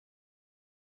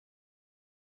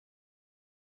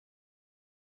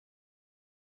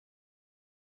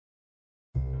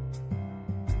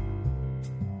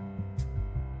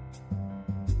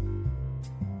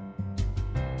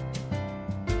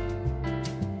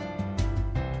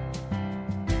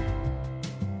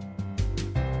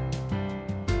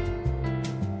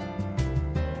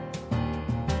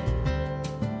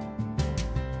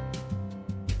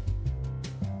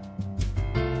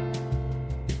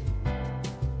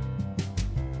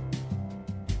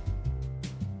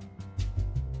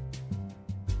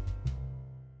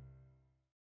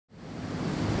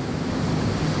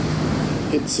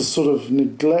It's a sort of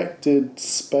neglected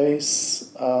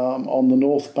space on the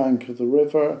north bank of the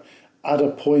river, at a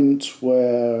point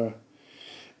where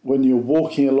when you're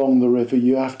walking along the river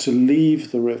you have to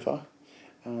leave the river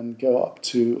and go up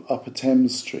to Upper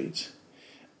Thames Street.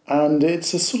 And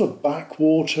it's a sort of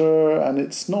backwater, and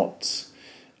it's not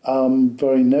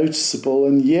very noticeable,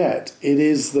 and yet it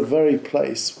is the very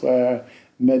place where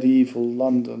medieval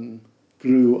London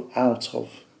grew out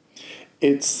of.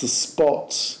 It's the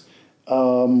spot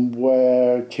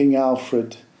where King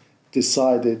Alfred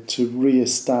decided to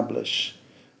re-establish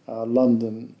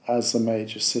London as a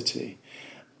major city.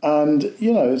 And,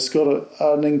 you know, it's got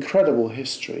an incredible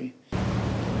history.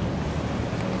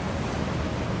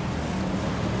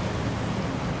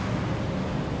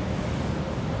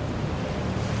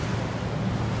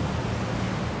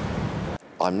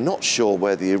 I'm not sure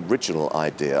where the original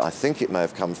idea, I think it may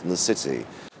have come from the city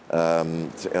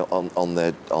on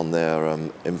their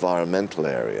environmental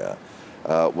area,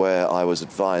 where I was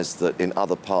advised that in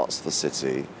other parts of the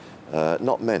city,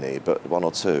 not many, but one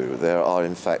or two, there are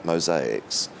in fact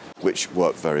mosaics which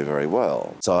work very, very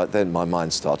well. So then my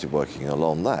mind started working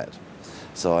along that.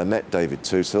 So I met David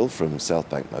Tootle from South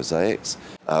Bank Mosaics.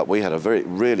 We had a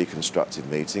really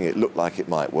constructive meeting. It looked like it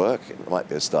might work, it might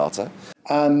be a starter.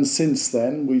 And since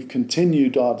then, we've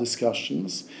continued our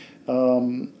discussions,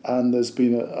 and there's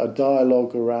been a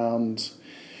dialogue around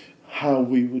how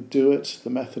we would do it, the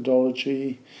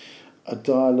methodology, a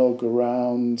dialogue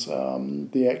around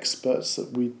the experts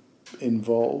that we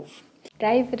involve.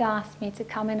 David asked me to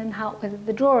come in and help with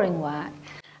the drawing work.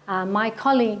 My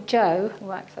colleague Jo, who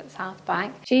works at South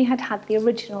Bank, she had the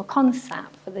original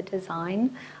concept for the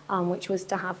design, which was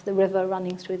to have the river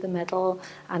running through the middle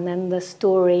and then the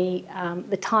story,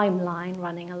 the timeline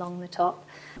running along the top.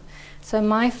 So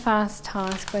my first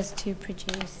task was to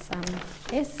produce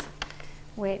this,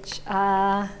 which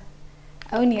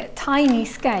only at tiny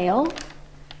scale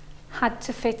had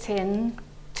to fit in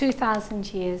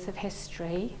 2,000 years of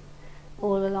history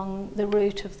all along the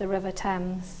route of the River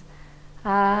Thames.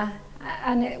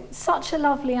 And it was such a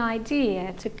lovely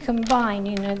idea to combine,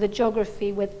 you know, the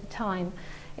geography with the time.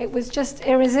 It was just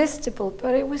irresistible,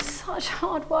 but it was such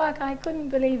hard work, I couldn't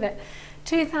believe it.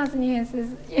 2,000 years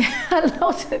is a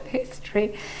lot of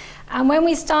history. And when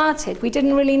we started, we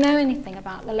didn't really know anything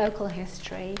about the local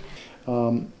history.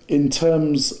 In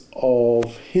terms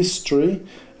of history,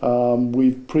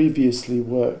 we've previously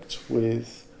worked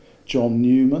with John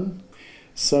Newman.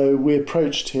 So we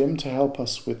approached him to help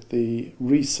us with the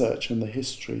research and the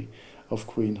history of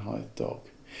Queenhithe Dog.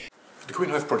 For the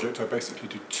Queenhithe project, I basically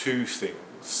do two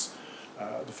things.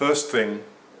 The first thing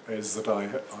is that I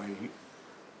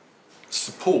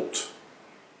support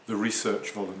the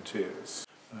research volunteers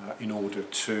in order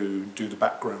to do the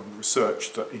background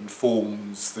research that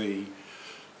informs the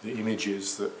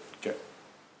images that get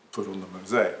put on the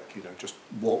mosaic. You know, just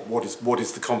what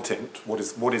is the content, what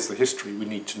is the history. We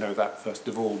need to know that first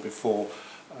of all before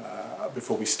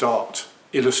we start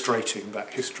illustrating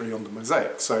that history on the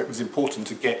mosaic. So it was important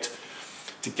to get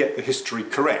the history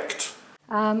correct.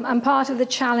 And part of the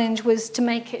challenge was to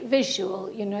make it visual.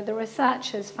 You know, the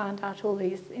researchers found out all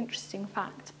these interesting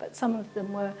facts, but some of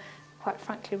them were, quite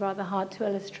frankly, rather hard to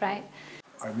illustrate.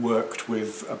 I worked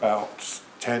with about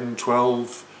 10,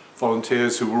 12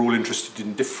 volunteers who were all interested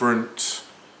in different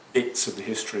bits of the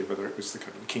history, whether it was the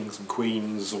kind of kings and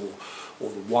queens or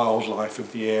the wildlife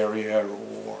of the area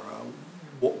or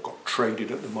what got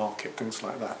traded at the market, things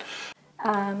like that.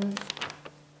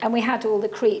 And we had all the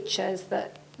creatures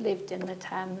that lived in the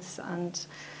Thames and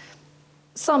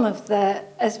some of the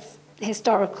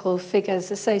historical figures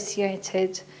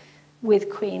associated with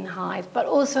Queenhithe, but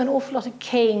also an awful lot of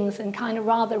kings and kind of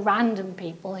rather random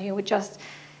people who were just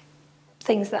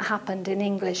things that happened in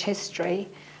English history.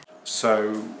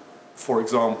 So, for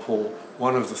example,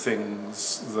 one of the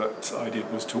things that I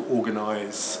did was to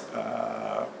organise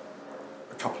a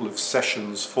couple of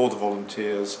sessions for the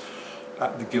volunteers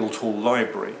at the Guildhall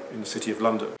Library in the City of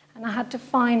London. And I had to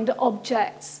find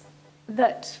objects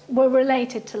that were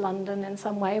related to London in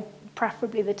some way,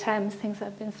 preferably the Thames, things that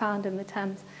have been found in the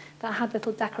Thames, that had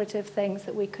little decorative things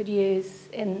that we could use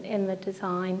in the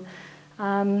design,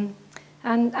 and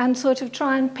sort of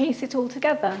try and piece it all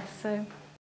together. So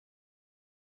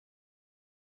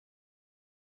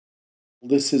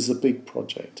this is a big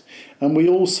project, and we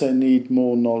also need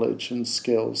more knowledge and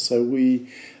skills. So we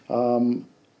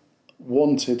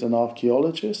wanted an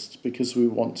archaeologist because we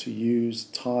want to use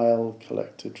tile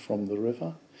collected from the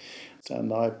river.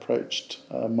 And I approached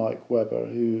Mike Webber,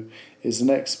 who is an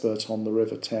expert on the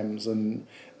River Thames and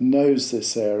knows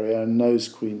this area and knows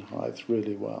Queenhithe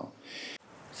really well.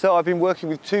 So I've been working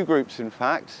with two groups, in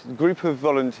fact. A group of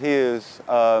volunteers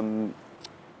from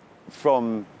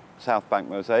South Bank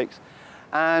Mosaics,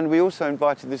 and we also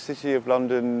invited the City of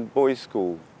London Boys'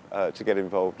 School to get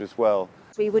involved as well.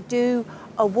 We would do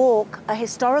a walk, a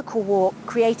historical walk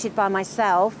created by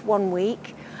myself 1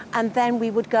 week, and then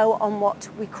we would go on what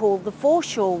we call the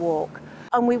foreshore walk.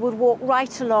 And we would walk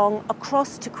right along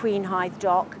across to Queenhithe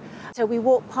Dock. So we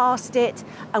walked past it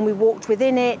and we walked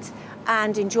within it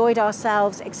and enjoyed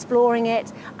ourselves exploring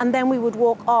it. And then we would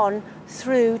walk on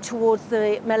through towards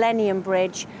the Millennium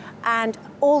Bridge and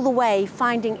all the way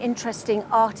finding interesting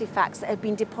artifacts that had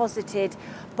been deposited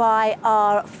by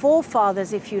our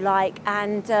forefathers, if you like,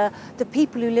 and the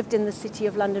people who lived in the City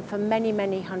of London for many,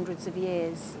 many hundreds of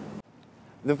years.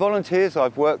 The volunteers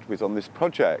I've worked with on this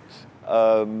project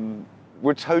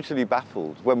were totally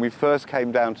baffled when we first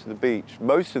came down to the beach.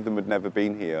 Most of them had never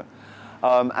been here,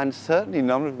 and certainly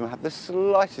none of them had the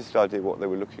slightest idea what they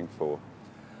were looking for.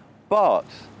 But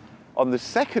on the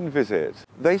second visit,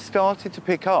 they started to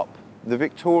pick up the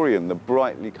Victorian, the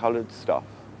brightly coloured stuff.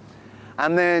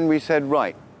 And then we said,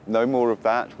 right, no more of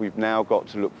that. We've now got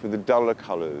to look for the duller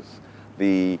colours,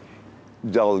 the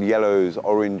dull yellows,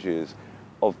 oranges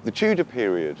of the Tudor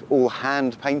period, all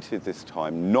hand-painted this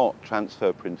time, not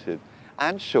transfer printed.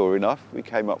 And sure enough, we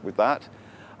came up with that.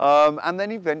 And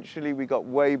then eventually we got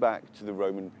way back to the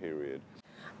Roman period.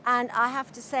 And I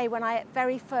have to say, when I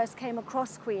very first came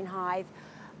across Queenhithe,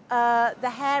 the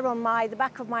hair on the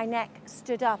back of my neck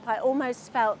stood up. I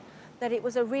almost felt that it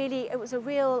was a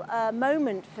real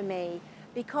moment for me,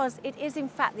 because it is in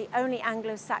fact the only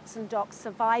Anglo-Saxon dock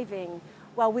surviving,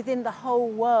 well, within the whole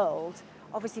world.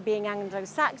 Obviously being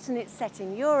Anglo-Saxon, it's set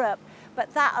in Europe,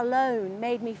 but that alone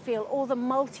made me feel all the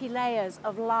multi-layers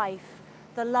of life,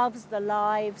 the loves, the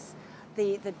lives,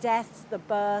 the deaths, the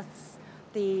births,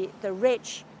 the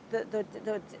rich,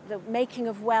 the making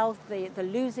of wealth, the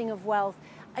losing of wealth.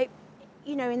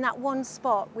 You know, in that one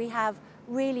spot, we have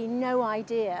really no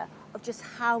idea of just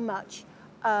how much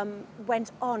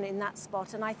went on in that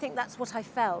spot. And I think that's what I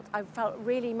felt. I felt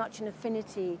really much an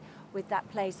affinity with that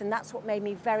place, and that's what made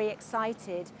me very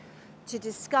excited to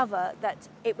discover that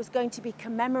it was going to be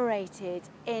commemorated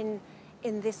in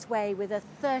this way, with a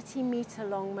 30-metre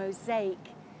long mosaic,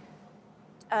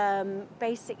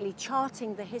 basically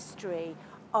charting the history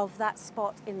of that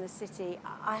spot in the city.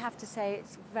 I have to say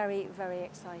it's very, very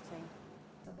exciting.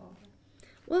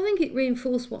 Well, I think it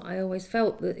reinforced what I always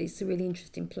felt, that it's a really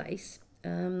interesting place,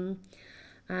 and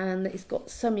that it's got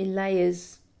so many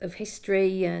layers of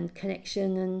history and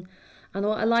connection, and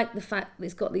I like the fact that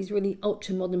it's got these really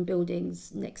ultra-modern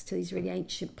buildings next to these really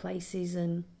ancient places,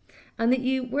 and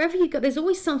that wherever you go, there's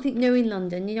always something new in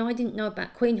London. You know, I didn't know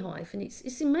about Queenhithe, and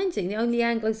it's amazing, the only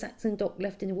Anglo-Saxon dock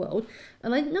left in the world,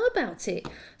 and I didn't know about it.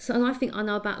 So, and I think I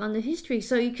know about London history,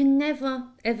 so you can never,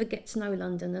 ever get to know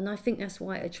London, and I think that's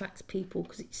why it attracts people,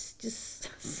 because it's just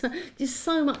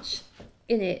so much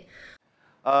in it.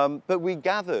 But we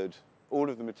gathered all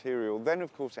of the material, then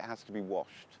of course it has to be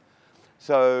washed.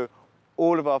 So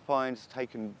all of our finds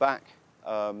taken back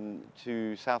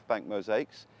to South Bank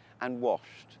Mosaics and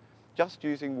washed, just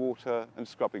using water and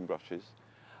scrubbing brushes.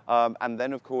 And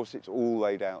then of course it's all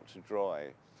laid out to dry.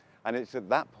 And it's at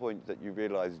that point that you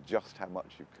realise just how much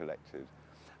you've collected.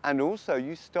 And also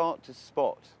you start to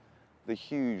spot the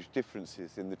huge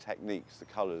differences in the techniques, the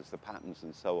colours, the patterns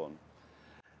and so on.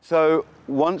 So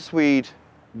once we'd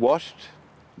washed,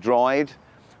 dried,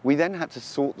 we then had to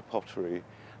sort the pottery,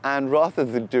 and rather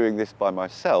than doing this by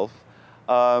myself,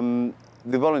 the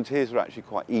volunteers were actually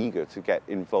quite eager to get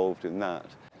involved in that.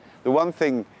 The one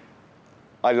thing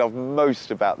I love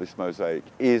most about this mosaic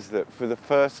is that for the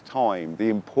first time, the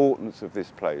importance of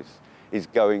this place is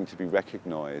going to be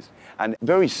recognised, and a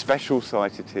very special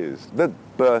site it is, the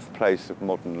birthplace of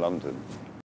modern London.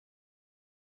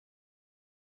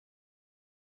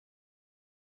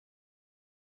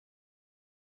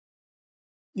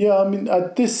 Yeah, I mean,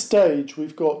 at this stage,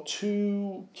 we've got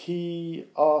two key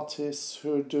artists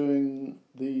who are doing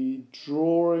the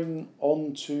drawing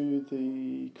onto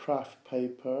the craft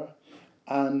paper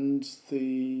and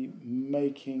the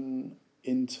making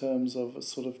in terms of a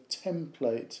sort of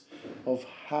template of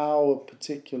how a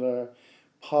particular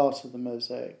part of the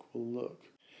mosaic will look.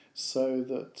 So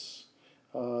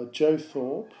that Joe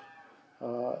Thorpe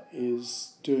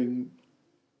is doing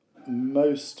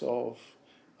most of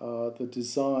the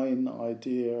design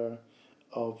idea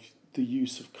of the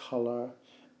use of colour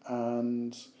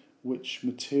and which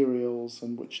materials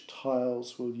and which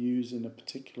tiles we'll use in a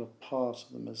particular part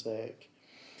of the mosaic.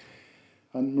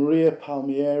 And Maria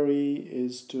Palmieri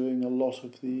is doing a lot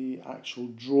of the actual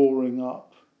drawing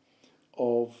up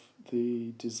of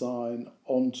the design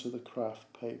onto the craft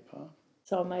paper.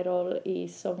 So my role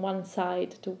is on one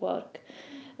side to work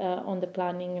on the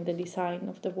planning and the design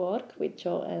of the work with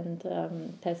Joe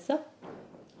and Tessa,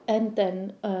 and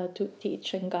then to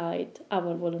teach and guide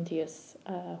our volunteers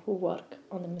who work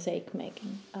on the mosaic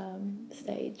making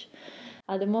stage.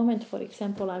 At the moment, for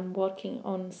example, I'm working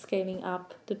on scaling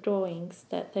up the drawings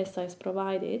that Tessa has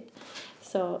provided.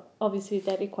 So obviously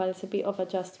that requires a bit of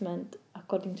adjustment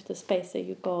according to the space that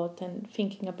you got and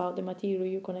thinking about the material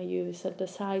you're going to use and the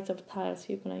size of tiles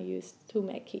you're going to use to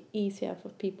make it easier for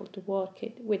people to work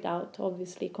it without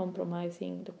obviously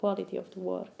compromising the quality of the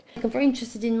work. I'm very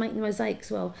interested in making mosaics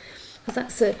as well, because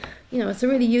that's a, it's a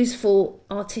really useful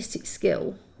artistic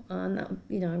skill, and that,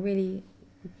 I'm really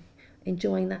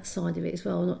enjoying that side of it as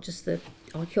well, not just the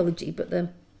archaeology, but the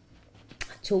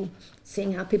actual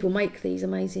seeing how people make these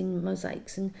amazing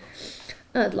mosaics. And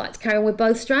I'd like to carry on with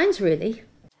both strands, really.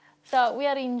 So we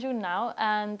are in June now,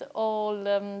 and all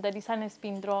the design has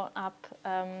been drawn up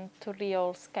to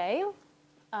real scale,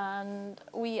 and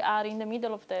we are in the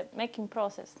middle of the making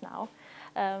process now.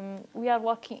 We are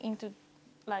working into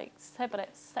like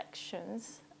separate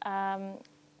sections.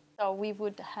 So we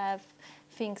would have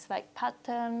things like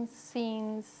patterns,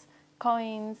 scenes,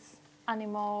 coins,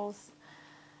 animals,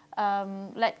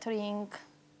 lettering,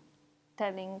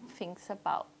 telling things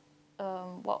about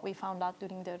what we found out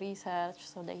during the research,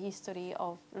 so the history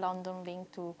of London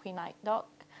linked to Queenhithe Dock.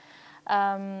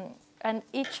 And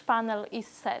each panel is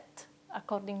set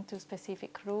according to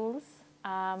specific rules.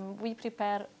 We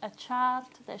prepare a chart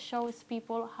that shows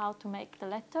people how to make the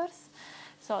letters,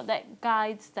 so that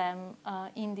guides them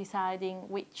in deciding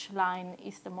which line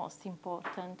is the most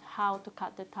important, how to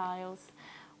cut the tiles,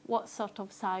 what sort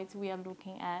of size we are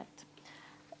looking at,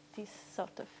 these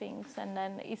sort of things. And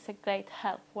then it's a great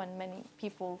help when many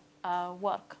people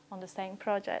work on the same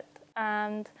project.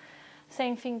 And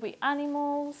same thing with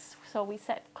animals, so we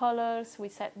set colors, we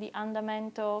set the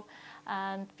andamento,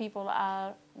 and people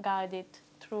are guided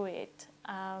through it.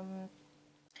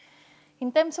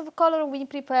 In terms of color, we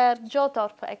prepared, Joe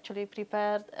Thorpe actually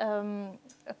prepared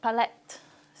a palette.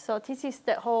 So this is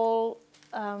the whole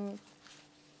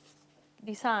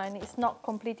design. It's not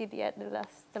completed yet,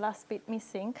 the last bit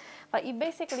missing, but it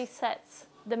basically sets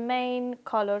the main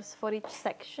colors for each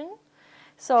section.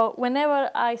 So whenever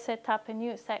I set up a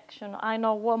new section, I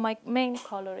know what my main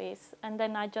color is, and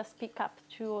then I just pick up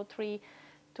 2 or 3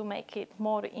 to make it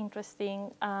more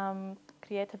interesting,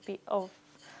 create a bit of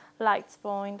lights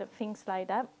point, things like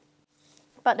that.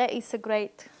 But that is a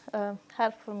great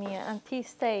help for me. At this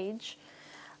stage,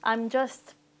 I'm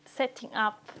just setting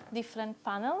up different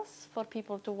panels for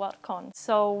people to work on.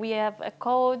 So we have a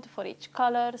code for each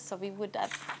color, so we would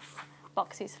have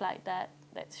boxes like that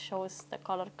shows the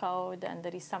color code, and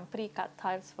there is some pre-cut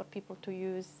tiles for people to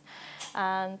use.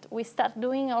 And we start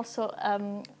doing also a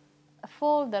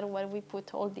folder where we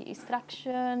put all the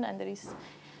instruction, and there is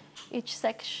each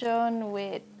section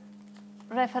with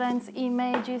reference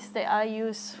images that I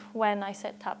use when I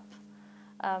set up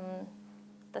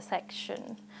the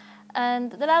section.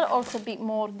 And there are also a bit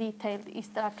more detailed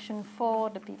instruction for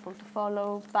the people to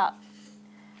follow, but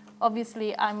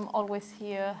obviously I'm always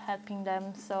here helping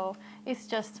them, so it's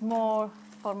just more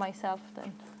for myself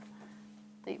than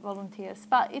the volunteers.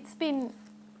 But it's been,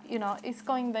 it's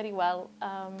going very well.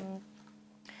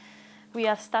 We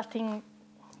are starting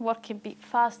working a bit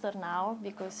faster now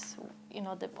because,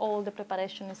 all the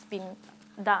preparation has been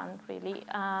done really,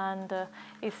 and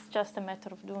it's just a matter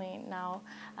of doing it now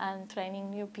and training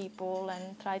new people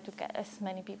and try to get as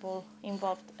many people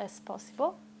involved as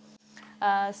possible.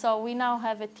 So we now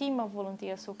have a team of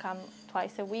volunteers who come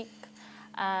twice a week,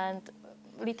 and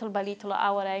little by little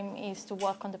our aim is to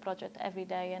work on the project every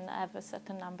day and have a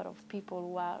certain number of people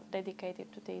who are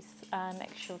dedicated to this and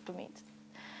make sure to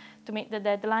meet the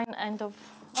deadline end of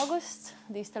August.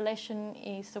 The installation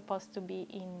is supposed to be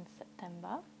in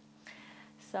September.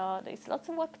 So there is lots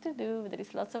of work to do, there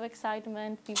is lots of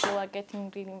excitement, people are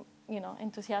getting really,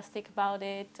 enthusiastic about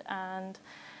it, and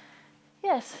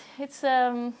yes, it's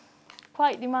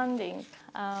quite demanding,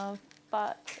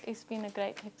 but it's been a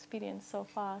great experience so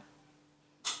far.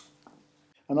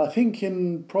 And I think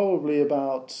in probably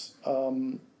about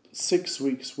 6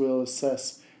 weeks we'll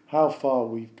assess how far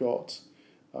we've got.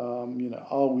 Are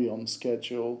we on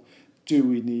schedule? Do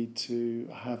we need to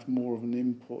have more of an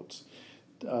input?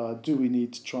 Do we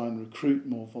need to try and recruit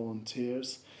more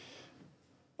volunteers?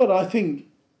 But I think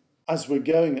as we're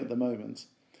going at the moment,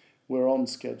 we're on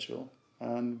schedule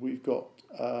and we've got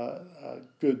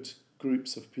good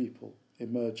groups of people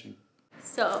emerging.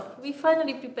 So we're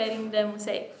finally preparing the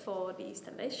mosaic for the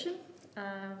installation.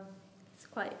 It's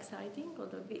quite exciting,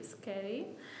 although a bit scary.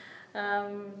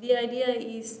 The idea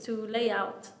is to lay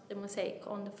out the mosaic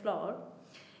on the floor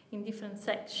in different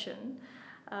sections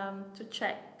to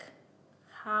check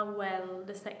how well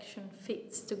the section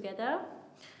fits together,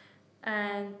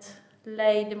 and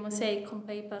lay the mosaic on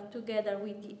paper together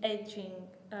with the edging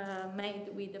made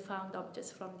with the found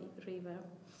objects from the river.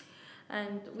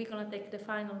 And we're going to take the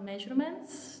final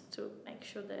measurements to make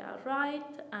sure they are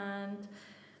right and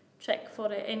check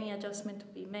for any adjustment to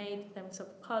be made in terms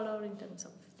of color, in terms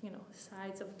of,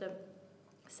 size of the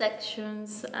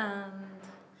sections, and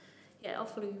yeah,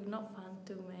 hopefully we'll not find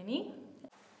too many.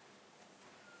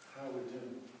 How are we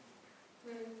doing?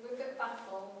 We're a bit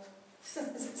baffled.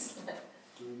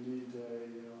 Do we need a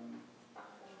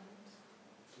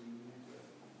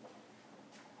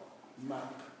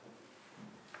map?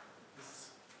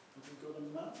 Have we got a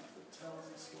map that tells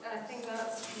us what? I think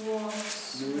that's what.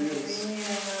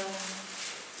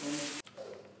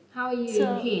 How are you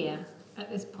here at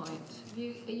this point? Are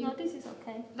you No, this is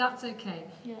okay. That's okay.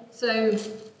 Yeah. So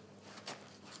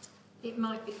it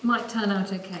might turn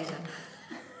out okay then.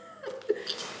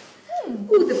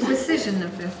 Oh, the precision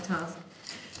of this task.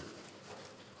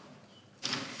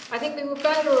 I think we were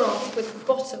better off with the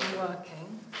bottom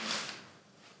working.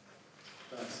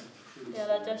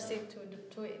 Yeah, adjusting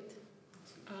to it.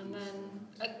 And then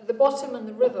the bottom and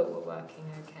the river were working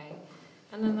okay.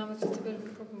 And then there was just a bit of a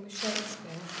problem with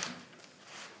Shakespeare.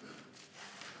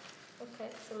 Okay,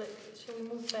 so shall we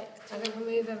move back to... I think we'll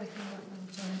move everything back then,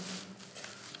 sorry.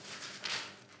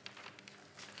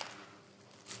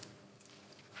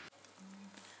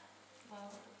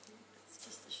 Well, it's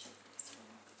just a shape.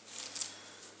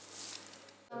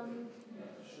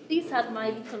 These are my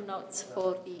little notes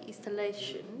for the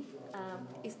installation.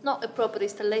 It's not a proper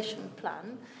installation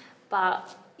plan,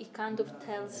 but it kind of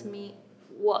tells me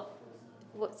what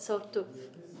sort of,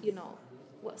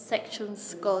 what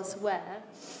sections goes where.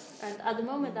 And at the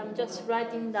moment I'm just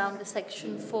writing down the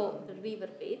section for the river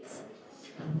bits,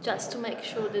 just to make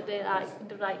sure that they are in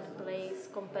the right place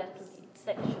compared to the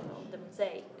section of the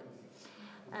mosaic.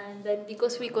 And then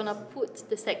because we're going to put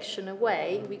the section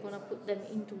away, we're going to put them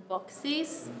into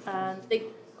boxes, and they're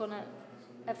going to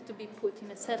have to be put in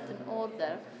a certain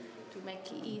order to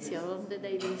make it easier on the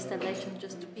day of the installation,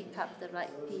 just to pick up the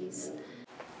right piece.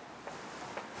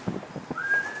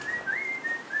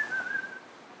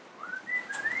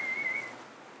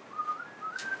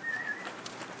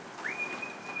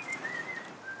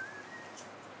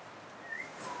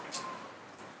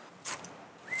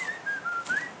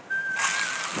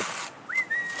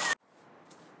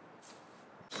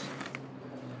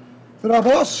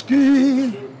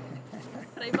 Traboschi!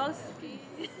 Traboschi!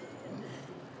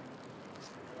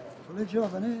 Quelle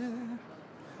giovane!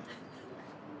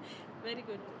 Very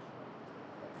good.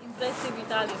 Impressive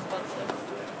Italian concept.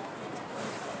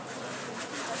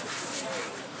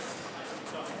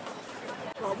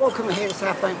 Well, welcome here to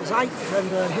South Bank Mosaic,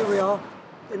 and here we are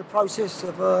in the process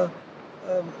of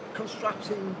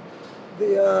constructing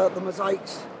the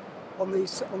mosaics on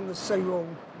the seawall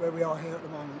where we are here at the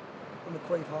moment, on the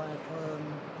Queenhithe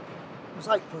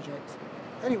Mosaic project.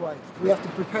 Anyway, we have to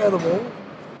prepare the wall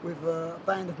with a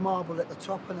band of marble at the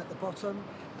top and at the bottom,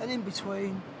 and in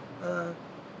between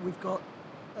we've got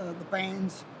the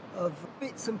bands of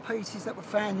bits and pieces that were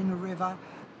found in the river.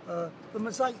 The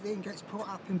mosaic then gets put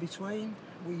up in between.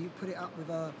 We put it up with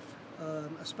a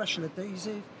special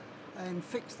adhesive and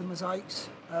fix the mosaics,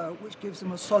 which gives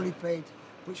them a solid bed,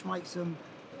 which makes them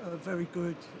very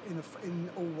good in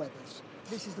all weathers.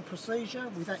 This is the procedure.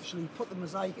 We've actually put the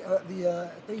mosaic,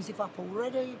 the adhesive up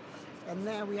already, and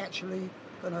now we actually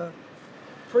going to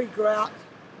pre-grout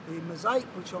the mosaic,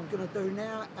 which I'm going to do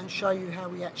now, and show you how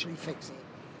we actually fix it.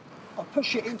 I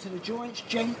push it into the joints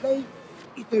gently.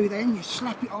 You do then, you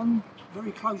slap it on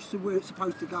very close to where it's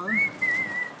supposed to go.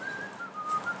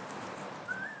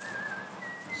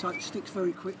 So it sticks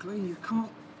very quickly. You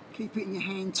can't keep it in your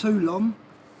hand too long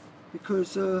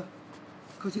because the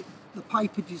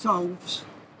paper dissolves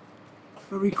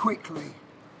very quickly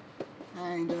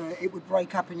and it would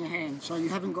break up in your hand. So you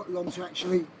haven't got long to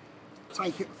actually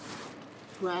take it,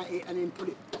 grout it, and then put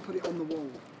it on the wall.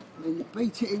 And then you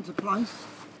beat it into place,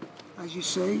 as you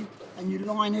see, and you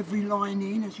line every line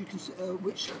in, as you can see,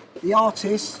 which the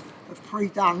artists have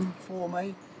pre-done for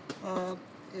me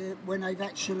when they've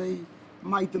actually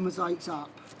made the mosaics up.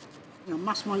 You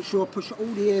must make sure I push all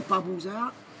the air bubbles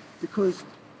out, because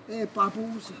air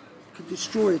bubbles can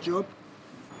destroy a job.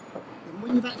 And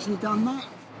when you've actually done that,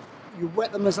 you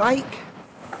wet the mosaic.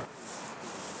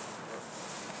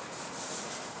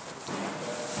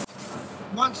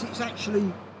 Once it's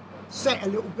actually set a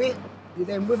little bit, you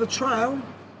then, with a trowel,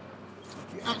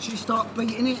 You actually start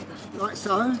beating it like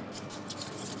so.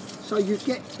 So you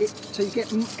get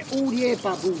all the air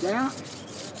bubbled out.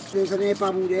 There's an air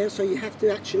bubble there, so you have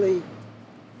to actually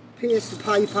pierce the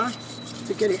paper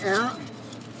to get it out.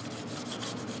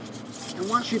 And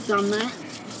once you've done that,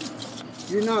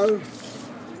 you know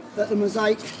that the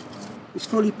mosaic is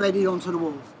fully bedded onto the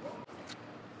wall.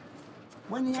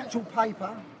 When the actual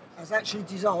paper has actually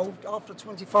dissolved after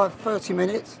 25-30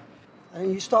 minutes,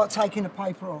 and you start taking the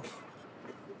paper off,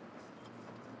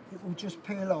 it will just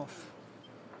peel off.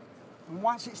 And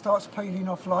once it starts peeling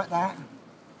off like that,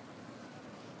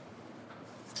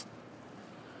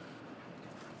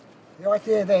 the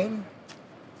idea then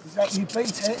is that you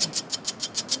beat it.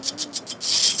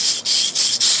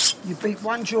 You beat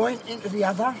one joint into the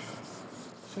other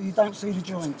so you don't see the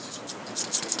joints.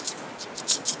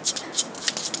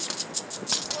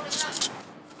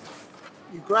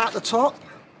 You go out the top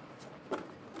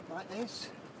like this.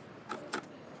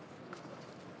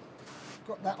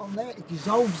 Got that on there, it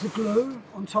dissolves the glue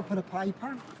on top of the paper.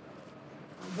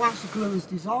 And once the glue is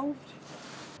dissolved,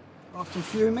 after a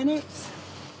few minutes,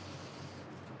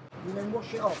 you then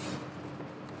wash it off.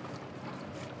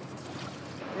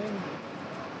 Then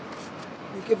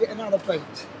you give it another beat.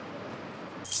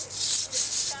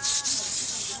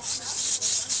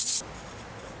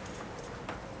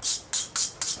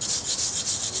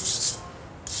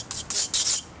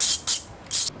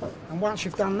 And once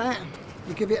you've done that,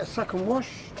 you give it a second wash.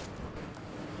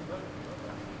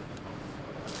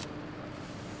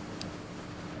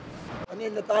 And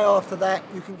then the day after that,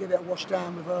 you can give it a wash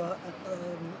down with a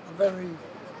very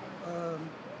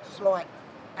slight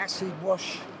acid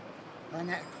wash, and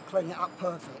that will clean it up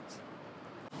perfect.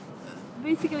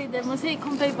 Basically, the mosaic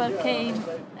on paper came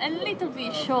a little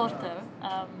bit shorter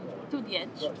to the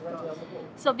edge.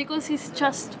 So because it's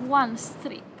just one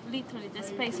strip, literally the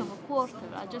space of a quarter,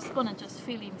 I'm just gonna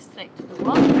fill in straight to the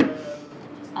wall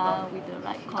with the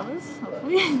right colors,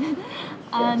 hopefully,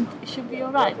 and it should be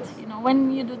all right. You know,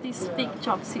 when you do these big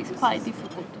jobs, it's quite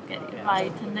difficult to get it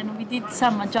right. And then we did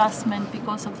some adjustment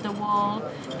because of the wall;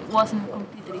 it wasn't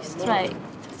completely straight.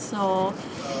 So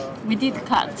we did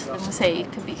cut the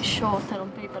mosaic a bit shorter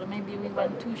on paper. Maybe we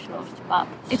went too short, but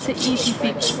it's an easy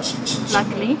fix.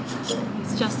 Luckily,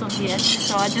 it's just on the edge.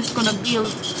 So I'm just gonna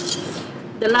build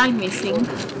the line missing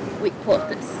with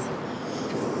quarters.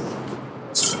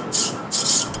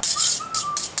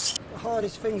 The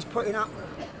hardest thing is putting up.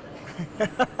 I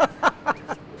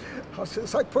was going to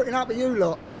say putting up with you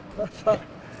lot.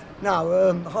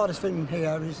 No, the hardest thing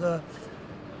here is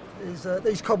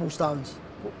these cobblestones.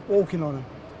 Walking on them,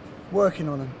 working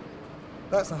on them.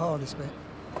 That's the hardest bit.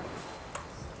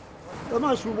 The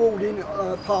most rewarding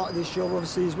part of this job,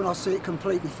 obviously, is when I see it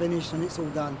completely finished and it's all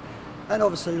done. And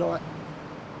obviously, like,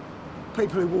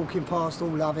 people who are walking past all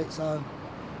love it, so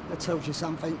that tells you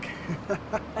something.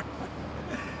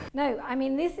 No, I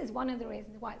mean, this is one of the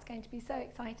reasons why it's going to be so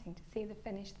exciting to see the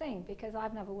finished thing, because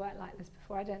I've never worked like this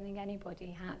before. I don't think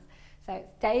anybody has. So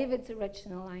it's David's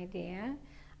original idea.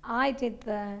 I did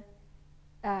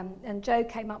and Joe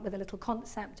came up with a little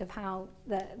concept of how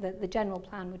the general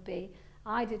plan would be.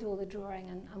 I did all the drawing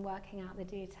and working out the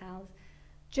details.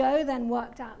 Joe then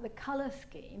worked out the colour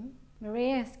scheme.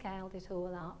 Maria scaled it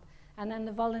all up, and then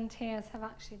the volunteers have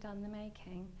actually done the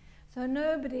making. So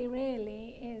nobody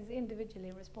really is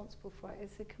individually responsible for it.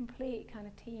 It's a complete kind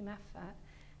of team effort,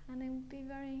 and it will be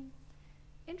very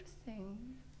interesting.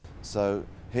 So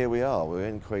here we are, we're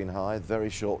in Queenhithe, very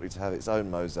shortly to have its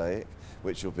own mosaic,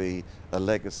 which will be a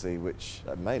legacy which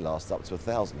may last up to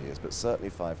 1,000 years, but certainly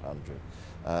 500,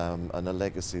 and a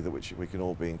legacy that which we can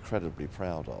all be incredibly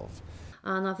proud of.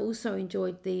 And I've also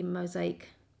enjoyed the mosaic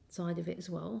side of it as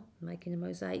well, making a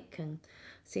mosaic and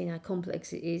seeing how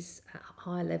complex it is at a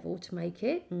high level to make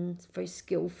it, and it's very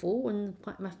skillful and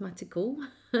quite mathematical.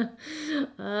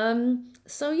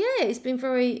 So yeah, it's been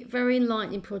very, very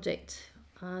enlightening project.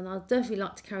 And I'd definitely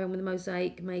like to carry on with the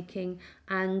mosaic making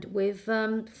and with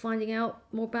finding out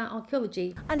more about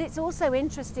archaeology. And it's also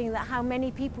interesting that how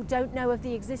many people don't know of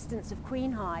the existence of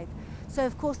Queenhithe. So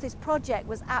of course this project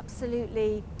was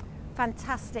absolutely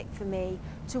fantastic for me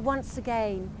to once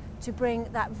again to bring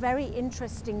that very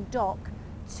interesting dock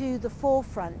to the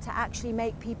forefront, to actually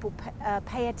make people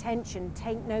pay attention,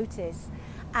 take notice.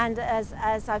 And as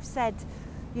I've said,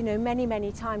 you know,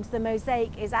 many times, the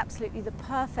mosaic is absolutely the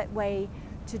perfect way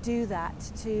to do that,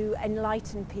 to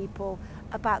enlighten people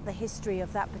about the history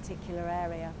of that particular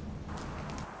area.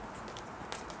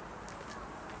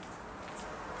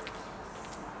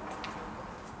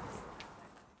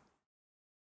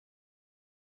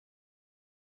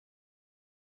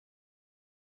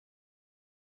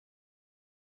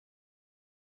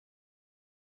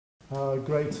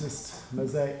 greatest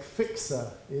mosaic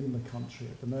fixer in the country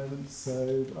at the moment.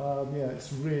 So yeah,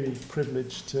 it's really a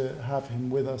privilege to have him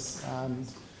with us, and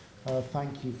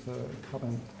thank you for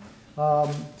coming.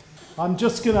 I'm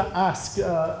just going to ask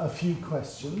a few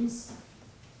questions.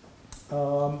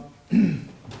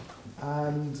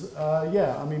 And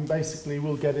yeah, I mean, basically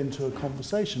we'll get into a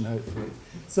conversation, hopefully.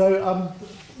 So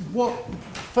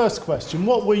first question,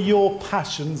 what were your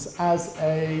passions as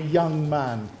a young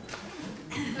man?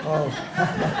 Oh.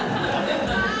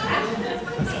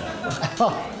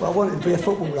 Well, I wanted to be a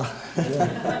footballer.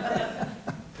 Yeah.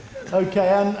 Okay,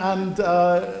 and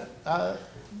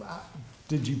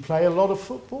did you play a lot of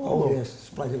football? Oh, or? yes,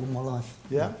 played it all my life.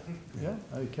 Yeah, yeah,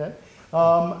 okay.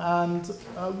 And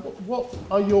what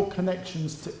are your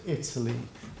connections to Italy,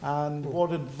 and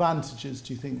what advantages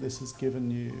do you think this has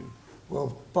given you?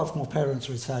 Well, both my parents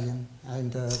are Italian,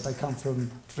 and they come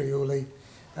from Friuli,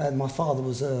 and my father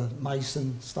was a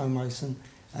mason, stonemason,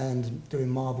 and doing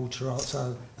marble,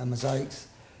 terrazzo and mosaics,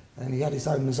 and he had his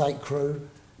own mosaic crew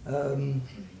in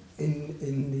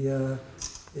the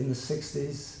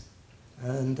 60s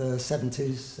and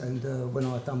 70s, and when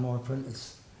I had done my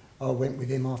apprentice, I went with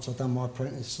him after I'd done my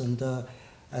apprentice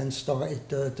and started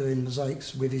doing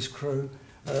mosaics with his crew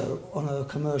on a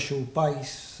commercial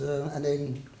base, and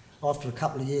then after a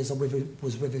couple of years I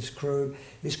was with his crew.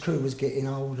 His crew was getting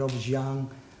old, I was young,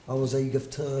 I was eager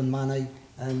to earn money,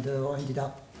 and I ended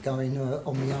up going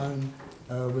on my own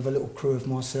with a little crew of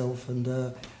myself, and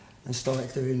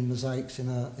started doing mosaics in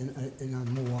a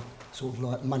more sort of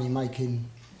like money-making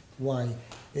way.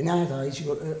 In our days,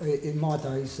 in my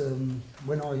days,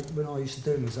 when I used to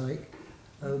do mosaic,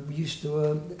 there used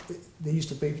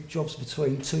to be jobs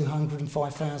between 200 and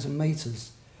 5,000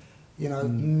 metres. You know,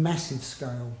 massive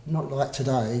scale. Not like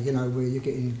today, you know, where you're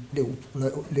getting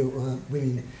little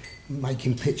women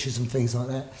making pictures and things like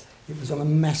that. It was on a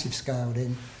massive scale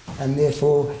then, and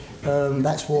therefore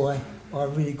that's why I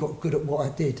really got good at what I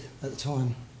did at the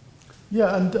time.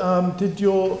 Yeah, and did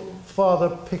your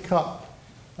father pick up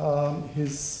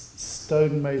his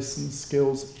stonemason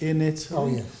skills in Italy? Oh,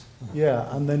 yes. Yeah,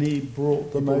 and then he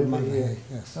brought them over here.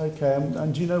 Yes. Okay,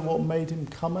 and do you know what made him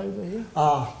come over here?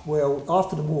 Well,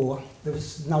 after the war, there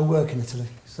was no work in Italy,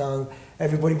 so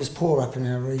everybody was poor up in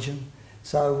our region.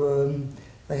 So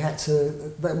they had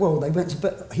to. Well, they went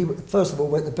to. He first of all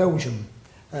went to Belgium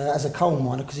as a coal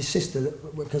miner because his sister,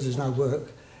 because there's no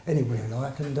work anywhere,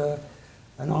 like, and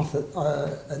after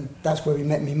and that's where we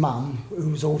met my mum, who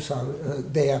was also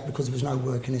there because there was no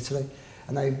work in Italy.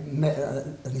 And they met at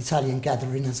an Italian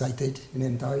gathering, as they did in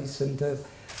them days, and of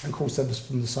course they was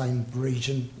from the same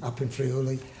region up in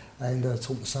Friuli, and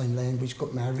taught the same language,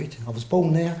 got married. I was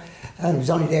born there, and was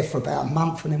only there for about a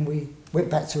month, and then we went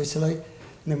back to Italy, and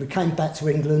then we came back to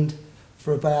England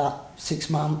for about 6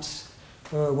 months,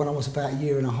 when I was about a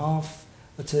year and a half,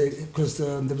 because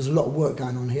there was a lot of work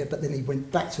going on here, but then he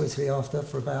went back to Italy after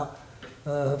for about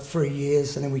 3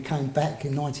 years, and then we came back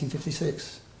in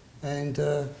 1956,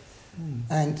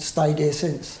 and stayed here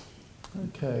since.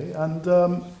 Okay, and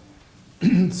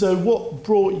so what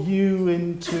brought you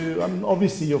into,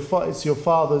 obviously it's your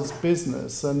father's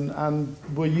business, and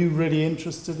were you really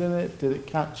interested in it? Did it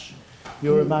catch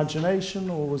your imagination,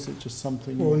 or was it just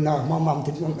something? Well, no, my mum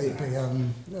didn't want me to be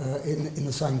in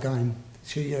the same game.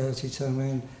 She turned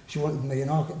around, she wanted me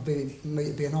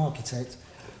to be an architect,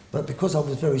 but because I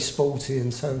was very sporty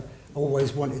and so I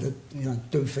always wanted to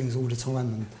do things all the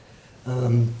time,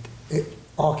 and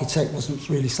architect wasn't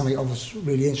really something I was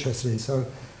really interested in. So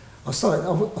I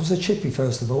was a chippy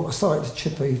first of all. I started to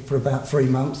chippy for about 3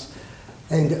 months,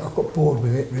 and I got bored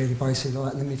with it really, basically.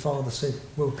 And then my father said,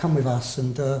 "Well, come with us,"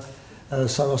 and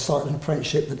so I started an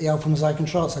apprenticeship at the Alpha Mosaic and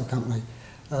Terrazzo company,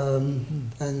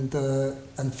 and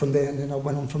from there, and then I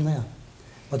went on from there.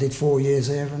 I did 4 years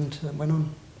there and went on.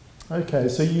 Okay,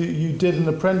 so you did an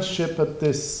apprenticeship at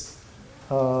this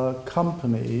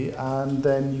company, and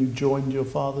then you joined your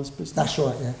father's business? That's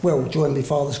right, yeah. Well, joined my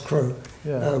father's crew,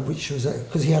 yeah. Which was,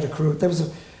 because he had a crew, there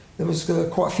was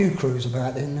quite a few crews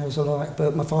about then,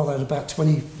 but my father had about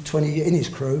 20 in his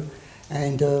crew,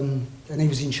 and he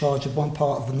was in charge of one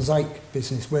part of the mosaic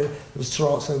business, where there was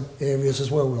terrazzo areas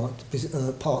as well,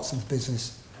 like parts of the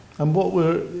business. And what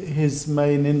were his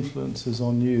main influences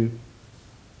on you?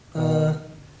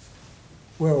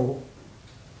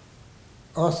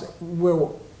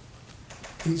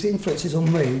 His influences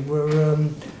on me were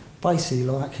basically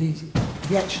like he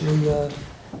actually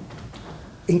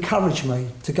encouraged me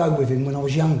to go with him when I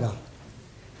was younger,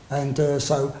 and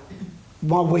so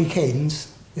my weekends,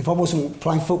 if I wasn't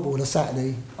playing football on a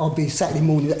Saturday, I'd be Saturday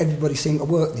morning. Everybody seemed to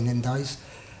work in them days,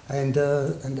 and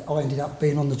I ended up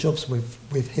being on the jobs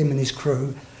with him and his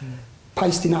crew,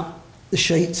 pasting up the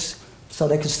sheets so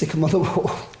they could stick them on the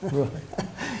wall. Right.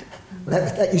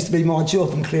 That used to be my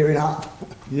job, and clearing up.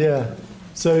 Yeah.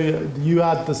 So you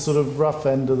had the sort of rough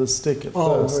end of the stick at first?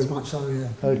 Oh, very much so, yeah.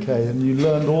 Okay, and you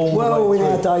learned all the way Well, in through.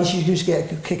 our days, you used to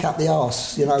get a kick up the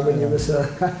arse, you know, when you was...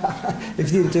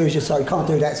 if you didn't do as you say, you can't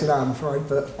do that today, I'm afraid,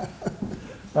 but...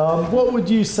 What would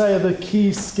you say are the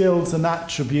key skills and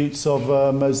attributes of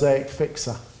a mosaic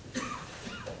fixer?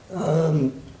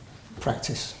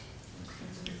 Practice.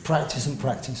 Practice and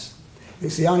practice.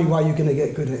 It's the only way you're going to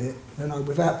get good at it. You know,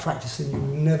 without practicing, you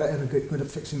will never ever get good at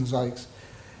fixing mosaics.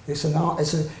 It's an art.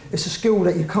 It's a skill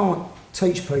that you can't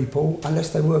teach people unless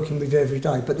they're working with you every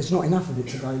day. But there's not enough of it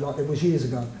today, like there was years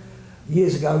ago.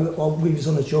 Years ago, we was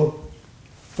on a job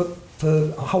for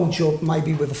a whole job,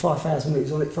 maybe with a 5,000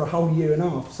 litres on it for a whole year and a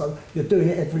half. So you're doing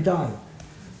it every day,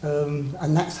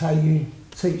 and that's how you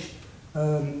teach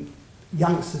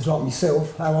youngsters like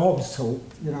myself how I was taught.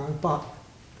 You know, but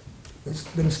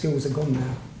them skills are gone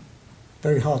now.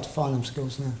 Very hard to find them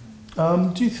skills now.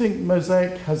 Do you think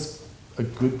mosaic has a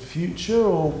good future,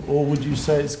 or would you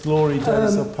say its glory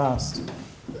days are past?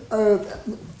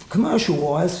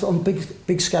 Commercial-wise, on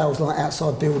big scales like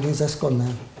outside buildings, that's gone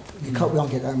now. We won't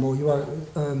get that more. You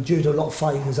won't, due to a lot of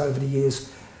failures over the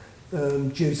years,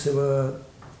 due to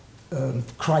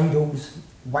cradles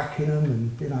whacking them,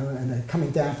 and you know, and they're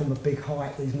coming down from a big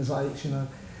height. These mosaics, you know,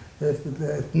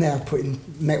 they're now putting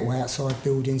metal outside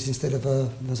buildings instead of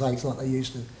mosaics like they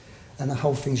used to, and the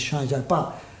whole thing's changed out.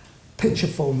 But picture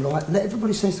form, like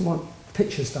everybody seems to want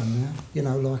pictures done now. You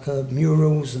know, like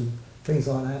murals and things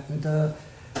like that, and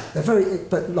they're very.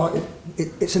 But like,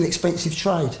 it's an expensive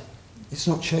trade. It's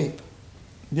not cheap.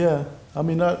 Yeah, I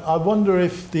mean, I wonder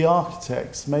if the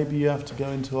architects, maybe you have to go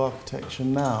into architecture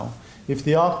now, if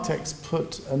the architects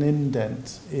put an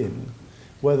indent in,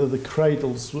 whether the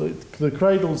cradles are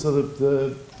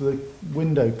the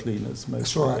window cleaners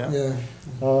mostly. That's right, yeah.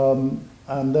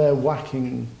 And they're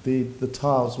whacking the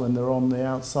tiles when they're on the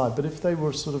outside. But if they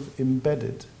were sort of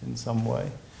embedded in some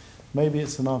way, maybe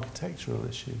it's an architectural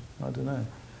issue. I don't know.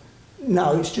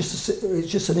 No, it's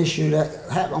just an issue that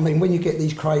I mean, when you get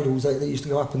these cradles that used to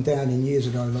go up and down in years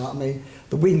ago, like, I mean,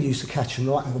 the wind used to catch them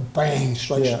right and go bang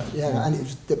straight. Yeah. And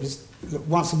it was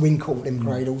once the wind caught them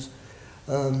cradles,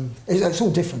 it's all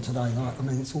different today. Like, I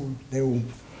mean, they're all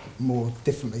more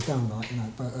differently done, like, you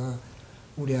know. But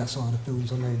all the outside of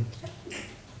buildings, I mean,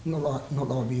 not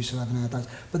like we used to have nowadays.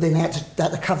 But then they had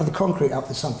to cover the concrete up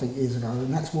with something years ago,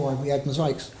 and that's why we had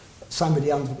mosaics. Same with the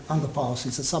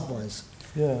underpasses, the subways.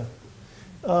 Yeah.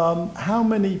 How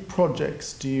many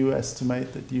projects do you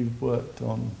estimate that you've worked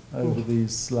on over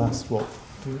these last,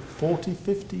 40,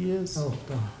 50 years? Oh,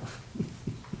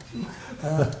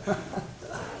 God.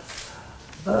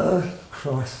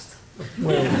 Christ.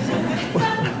 Well,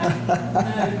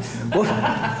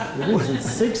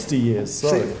 60 years,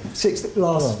 sorry. 50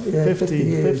 years. 50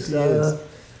 years. I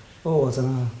don't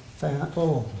know.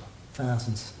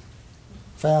 Thousands.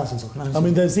 Thousands, I can I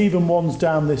mean, there's even ones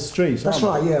down this street. That's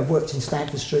right, yeah. I worked in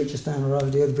Stamford Street, just down the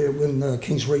road here, when the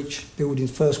King's Reach building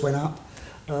first went up.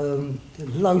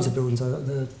 Loads of buildings.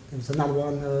 There was another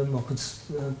one,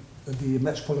 the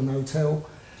Metropolitan Hotel,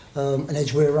 and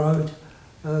Edgware Road.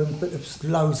 But there's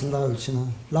loads and loads, you know,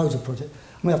 loads of projects.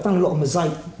 I mean, I've done a lot of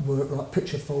mosaic work, like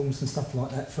picture forms and stuff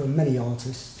like that, for many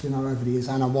artists, you know, over the years.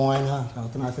 Anna Weiner, I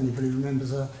don't know if anybody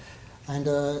remembers her. And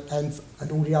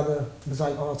all the other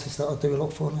mosaic artists that I do a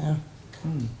lot for now.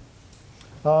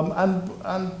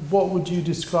 And what would you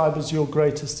describe as your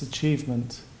greatest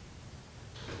achievement?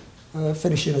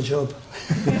 Finishing a job.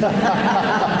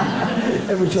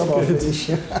 Every job I finish.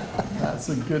 That's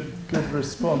a good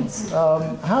response.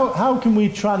 How can we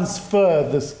transfer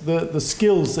the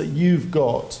skills that you've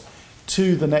got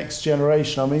to the next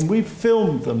generation? I mean, we've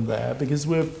filmed them there because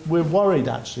we're worried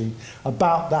actually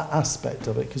about that aspect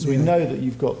of it, because we know that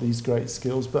you've got these great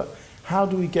skills, but how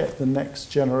do we get the next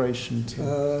generation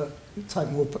to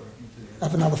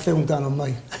have another film done on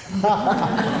me?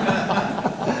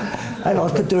 And I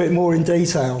could do it more in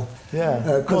detail.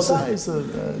 Yeah, well, that is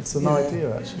it's an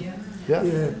idea actually.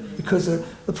 Yeah, because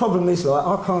the problem is, like,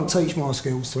 I can't teach my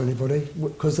skills to anybody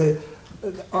because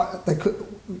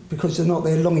because they're not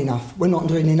there long enough. We're not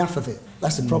doing enough of it.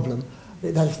 That's the problem.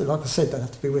 Like I said, they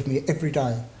have to be with me every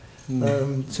day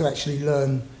to actually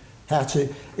learn how to.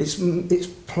 It's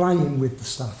playing with the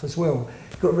stuff as well.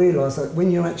 You've got to realise that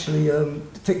when you're actually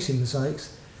fixing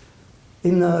mosaics,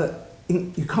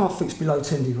 you can't fix below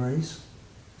 10 degrees.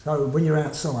 So when you're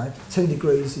outside, 10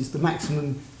 degrees is the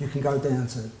maximum you can go down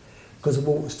to, because the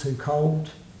water's too cold.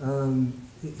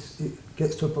 it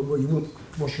gets to a point where you wouldn't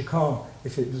wash your car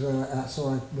if it was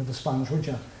outside with a sponge, would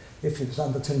you? If it was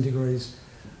under 10 degrees.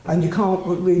 And you can't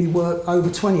really work over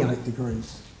 28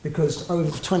 degrees, because over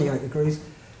 28 degrees,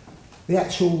 the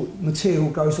actual material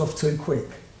goes off too quick.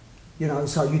 You know,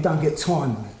 so you don't get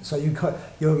time on it. So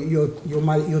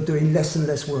you're doing less and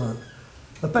less work.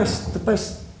 The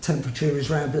best temperature is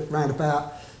round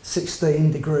about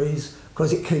 16 degrees,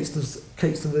 because it keeps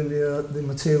the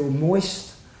material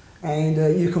moist, and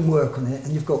you can work on it,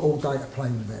 and you've got all day to play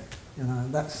with it. You know,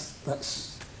 that's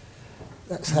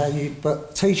how you.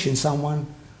 But teaching someone,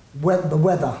 the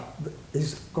weather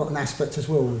has got an aspect as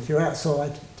well. If you're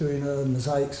outside doing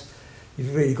mosaics,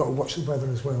 you've really got to watch the weather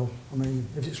as well. I mean,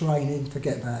 if it's raining,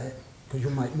 forget about it, because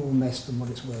you'll make more mess than what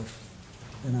it's worth.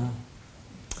 You know.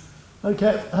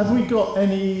 Okay, have we got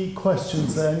any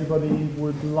questions that anybody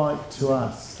would like to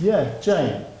ask? Yeah,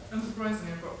 Jane.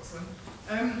 Unsurprisingly, I've got this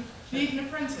one. Need an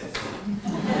apprentice?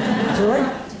 Sorry?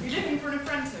 Are you looking for an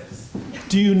apprentice?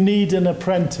 Do you need an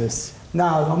apprentice? No,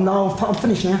 I'm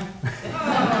finished now.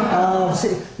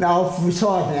 No, I've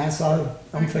retired now, so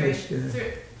I'm finished. Yeah. So,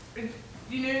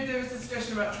 you know, there was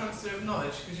discussion about transfer of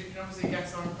knowledge, because you can obviously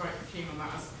guess I'm quite keen on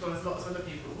that, as well as lots of other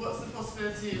people. What's the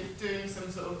possibility of doing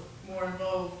some sort of more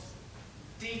involved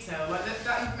detail? Like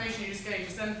that information you just gave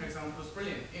just then, for example, was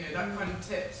brilliant. You know, that kind of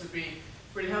tips would be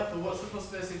really helpful. What's the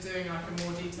possibility of doing like a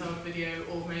more detailed video,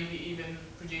 or maybe even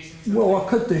producing something? Well, I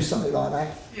could do something like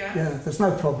that. Yeah. Yeah, there's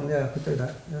no problem. Yeah, I could do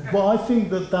that. Yeah. Well, I think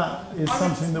that is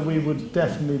something that we would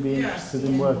definitely be interested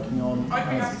in working on. I'd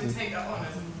be happy to take that on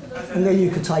and then you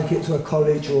could take it to a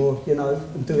college, or you know,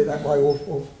 and do it that way, or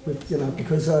with, you know,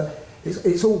 because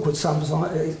it's awkward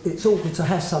sometimes. It's awkward to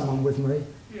have someone with me.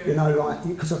 Yeah. You know, like,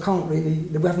 because I can't really,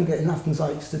 we haven't got enough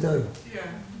mosaics to do. Yeah.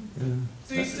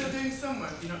 So you're still doing some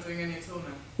work? You're not doing any at all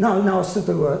now? No, I still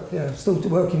do work. Yeah, still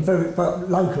working but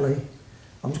locally,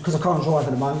 because I can't drive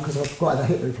at the moment because I've got to have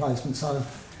a hip replacement. So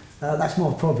that's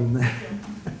my problem there.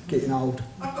 Yeah. Getting old.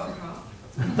 I've got a car.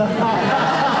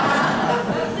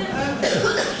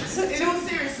 So in all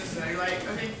seriousness, though, like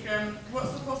I think,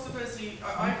 what's the possibility? I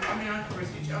mean, I could probably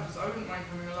speak to you afterwards. I wouldn't mind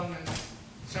coming along and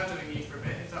shadowing you for a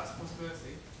bit, if that's a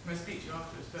possibility. I may speak to you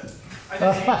afterwards, but I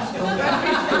don't think.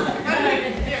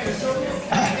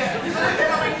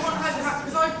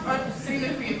 Because I've seen the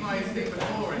Queenhithe thing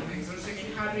before and things. So I was thinking,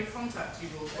 how do we contact you,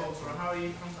 or how are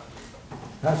you contacted?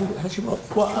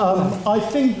 Well, I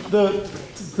think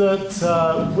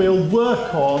that we'll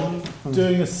work on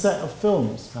doing a set of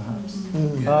films, perhaps,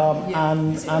 and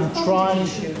try and.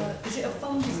 Is it a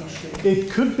funding issue?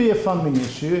 It could be a funding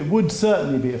issue. It would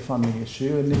certainly be a funding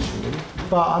issue initially,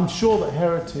 but I'm sure that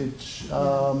Heritage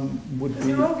would be.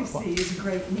 There obviously is a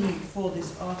great need for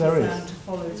this artisan to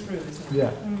follow through, isn't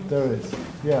there? Yeah, there is.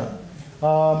 Yeah,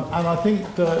 and I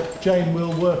think that Jane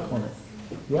will work on it.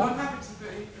 Yeah. I'm happy to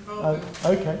be involved.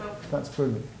 Okay, that's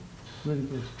brilliant. Really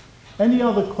good. Any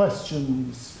other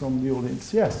questions from the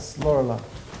audience? Yes, Lorela.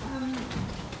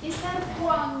 Is there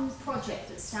one project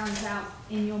that stands out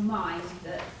in your mind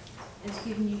that has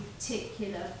given you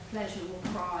particular pleasure or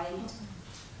pride?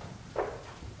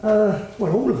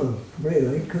 Well, all of them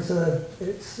really, because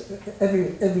it's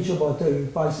every job I do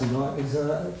basically like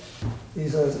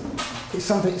it's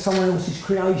someone else's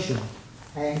creation,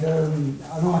 and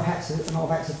I've had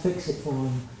to fix it for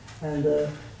them, and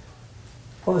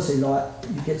obviously like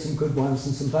you get some good ones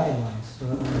and some bad ones,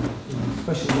 but you know,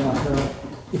 especially like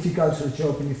if you go to a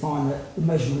job and you find that the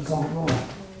measurements aren't right,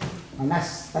 and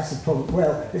that's a problem.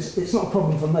 Well, it's not a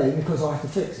problem for me because I have to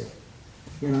fix it.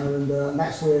 You know, and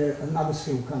that's where another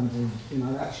skill comes in, you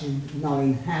know, actually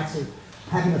knowing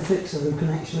having a fixer who can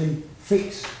actually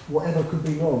fix whatever could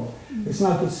be wrong. It's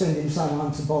no good sending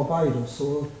someone to Barbados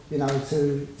or, you know,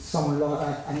 to somewhere like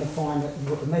that and to find that you've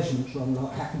got the measurements wrong,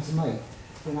 like happened to me,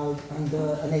 you know, and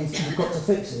then you've got to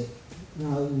fix it, you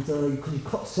know, and you've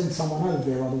got to send someone over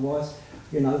there otherwise,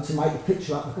 you know, to make the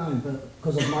picture up again, but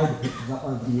because I've made the pictures up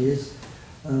over the years,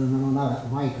 and I know how to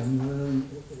make them,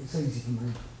 it's easy for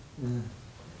me, yeah.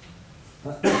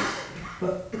 But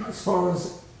as far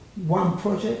as one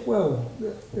project, well,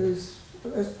 there's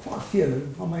quite a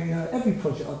few. I mean, every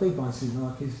project I do basically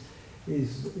like it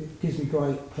gives me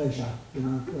great pleasure, you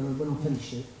know, when I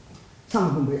finish it. Some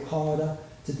of them are a bit harder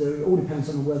to do. It all depends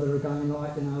on the weather again,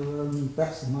 like, you know,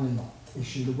 that's the main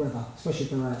issue, the weather, especially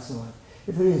if they're outside.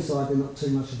 If they're inside, they're not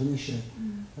too much of an issue,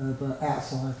 but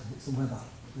outside, it's the weather.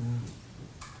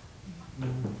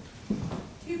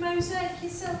 Do you mosaic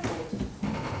yourself?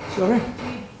 Sorry? Do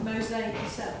you mosaic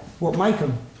yourself? What, make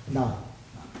them? No.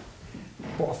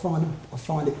 What I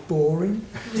find it boring.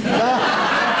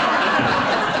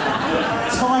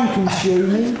 Time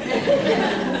consuming.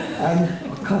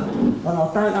 And And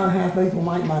I don't know how people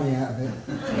make money out of it.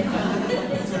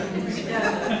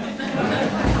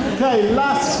 Okay,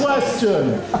 last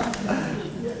question.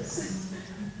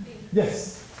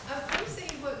 Yes. When you say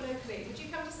you work locally, would you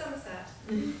come to Somerset?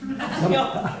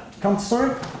 Come,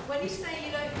 sorry? When you say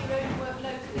you don't work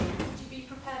locally, would you be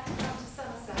prepared to come to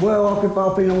Somerset? Well,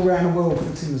 I've been all around the world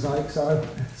fixing mosaics, so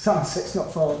Somerset's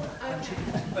not far. Okay.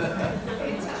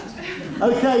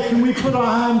 Okay, can we put our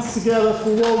hands together for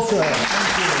Walter?